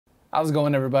How's it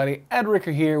going, everybody? Ed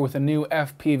Ricker here with a new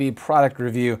FPV product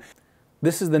review.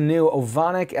 This is the new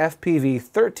Ovonic FPV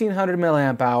 1300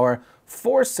 milliamp hour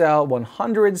 4-cell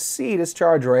 100C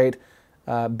discharge rate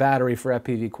battery for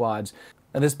FPV quads.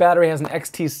 Now, this battery has an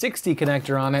XT60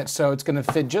 connector on it, so it's going to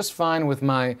fit just fine with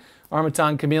my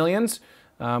Armaton Chameleons.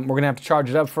 We're going to have to charge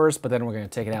it up first, but then we're going to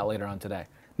take it out later on today.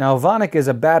 Now, Ovonic is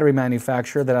a battery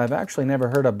manufacturer that I've actually never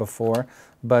heard of before,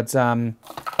 but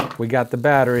we got the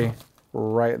battery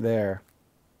right there.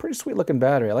 Pretty sweet looking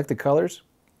battery. I like the colors.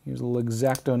 Use a little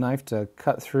X-Acto knife to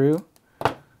cut through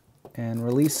and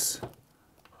release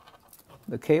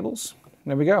the cables.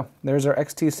 There we go. There's our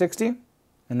XT60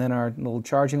 and then our little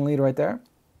charging lead right there.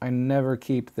 I never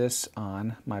keep this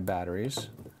on my batteries.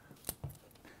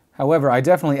 However, I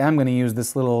definitely am going to use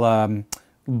this little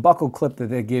buckle clip that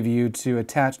they give you to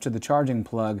attach to the charging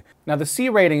plug. Now, the C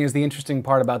rating is the interesting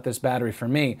part about this battery for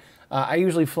me. I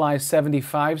usually fly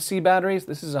 75 C batteries.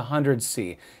 This is 100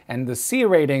 C. And the C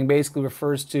rating basically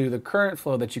refers to the current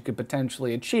flow that you could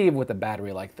potentially achieve with a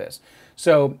battery like this.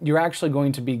 So you're actually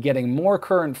going to be getting more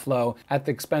current flow at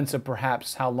the expense of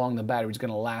perhaps how long the battery is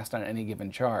going to last on any given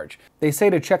charge. They say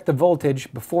to check the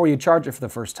voltage before you charge it for the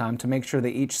first time to make sure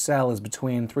that each cell is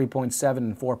between 3.7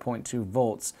 and 4.2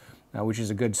 volts. Which is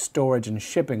a good storage and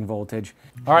shipping voltage.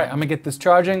 All right, I'm gonna get this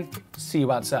charging. See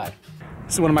you outside.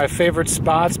 This is one of my favorite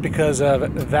spots because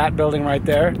of that building right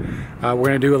there. We're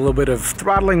gonna do a little bit of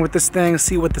throttling with this thing,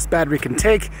 see what this battery can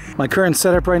take. My current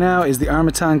setup right now is the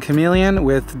Armaton Chameleon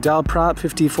with Dalprop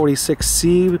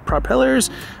 5046C propellers.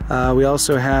 We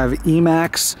also have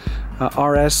Emax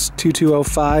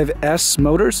RS2205S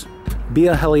motors,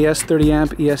 BL Heli-S 30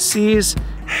 amp ESCs.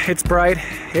 It's bright,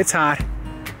 it's hot,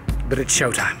 but it's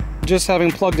showtime. Just having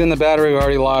plugged in the battery, we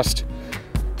already lost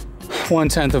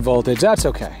 1/10 of voltage. That's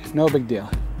okay, no big deal.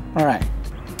 All right.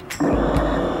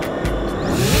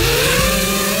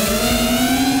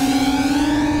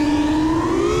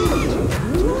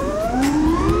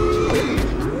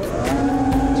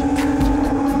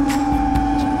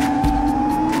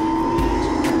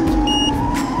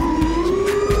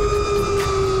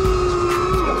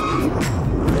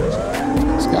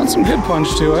 It's got some good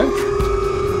punch to it.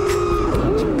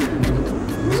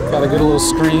 Got a good little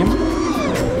scream.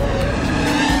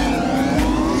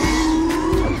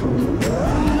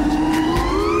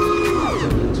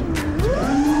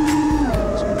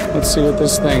 Let's see what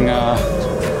this thing,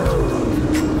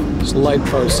 this light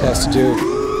post has to do.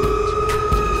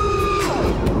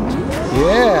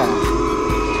 Yeah,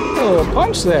 a little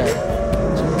punch there.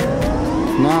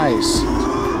 Nice.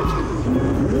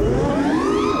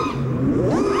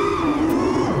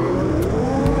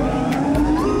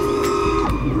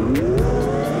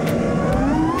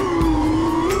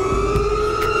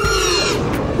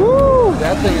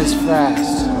 That thing is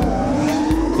fast.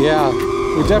 Yeah,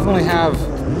 we definitely have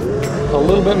a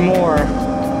little bit more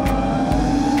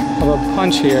of a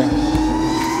punch here.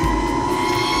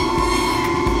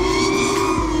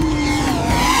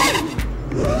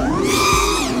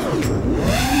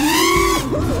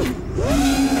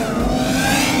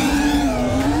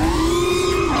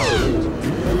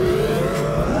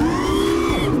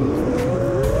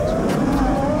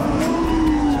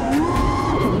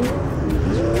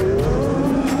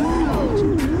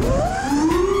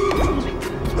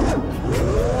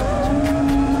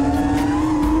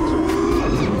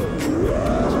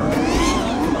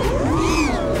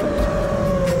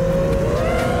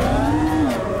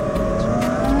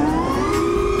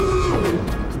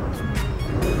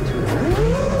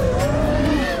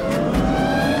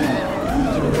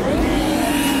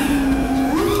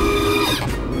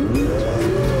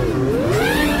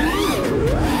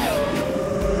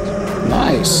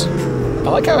 Nice. I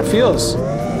like how it feels.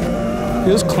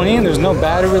 Feels clean. There's no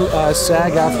battery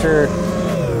sag after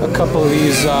a couple of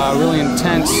these really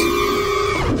intense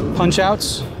punch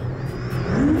outs.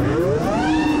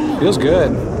 Feels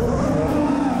good.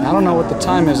 I don't know what the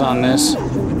time is on this.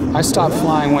 I stop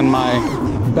flying when my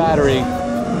battery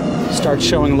starts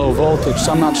showing low voltage,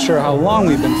 so I'm not sure how long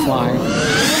we've been flying,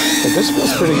 but this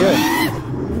feels pretty good.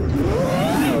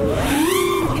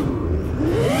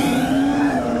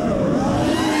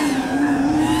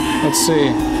 Let's see.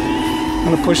 I'm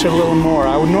gonna push it a little more.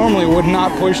 I normally would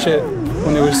not push it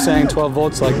when it was saying 12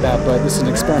 volts like that, but this is an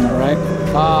experiment, right?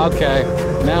 Ah, okay.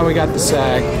 Now we got the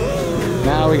sag.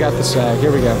 Now we got the sag.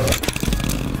 Here we go.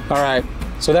 All right.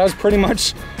 So that was pretty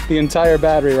much the entire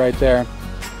battery right there.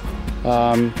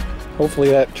 Hopefully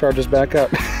that charges back up.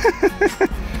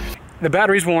 The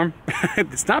battery's warm.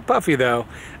 It's not puffy though.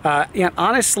 Yeah,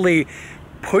 honestly,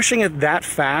 pushing it that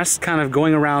fast, kind of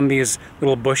going around these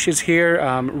little bushes here,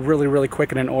 really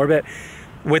quick in an orbit,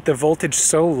 with the voltage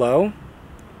so low,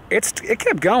 it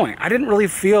kept going. I didn't really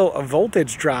feel a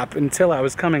voltage drop until I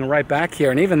was coming right back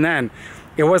here, and even then,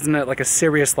 it wasn't like a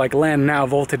serious like land now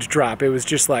voltage drop. It was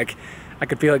just like I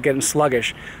could feel it getting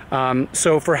sluggish.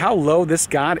 So for how low this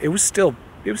got, it was still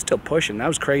pushing. That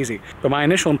was crazy. But my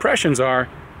initial impressions are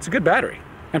it's a good battery,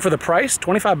 and for the price,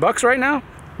 25 bucks right now.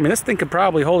 I mean, this thing could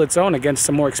probably hold its own against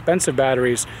some more expensive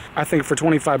batteries. I think for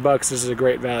 25 bucks, this is a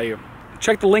great value.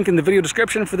 Check the link in the video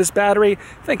description for this battery.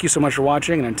 Thank you so much for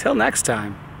watching, and until next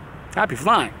time, happy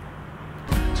flying.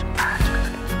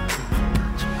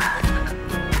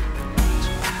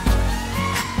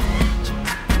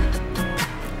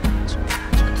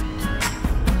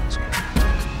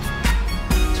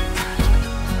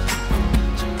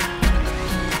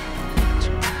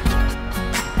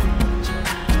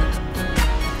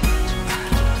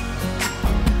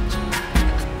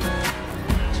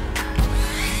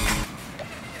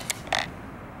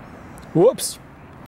 Whoops.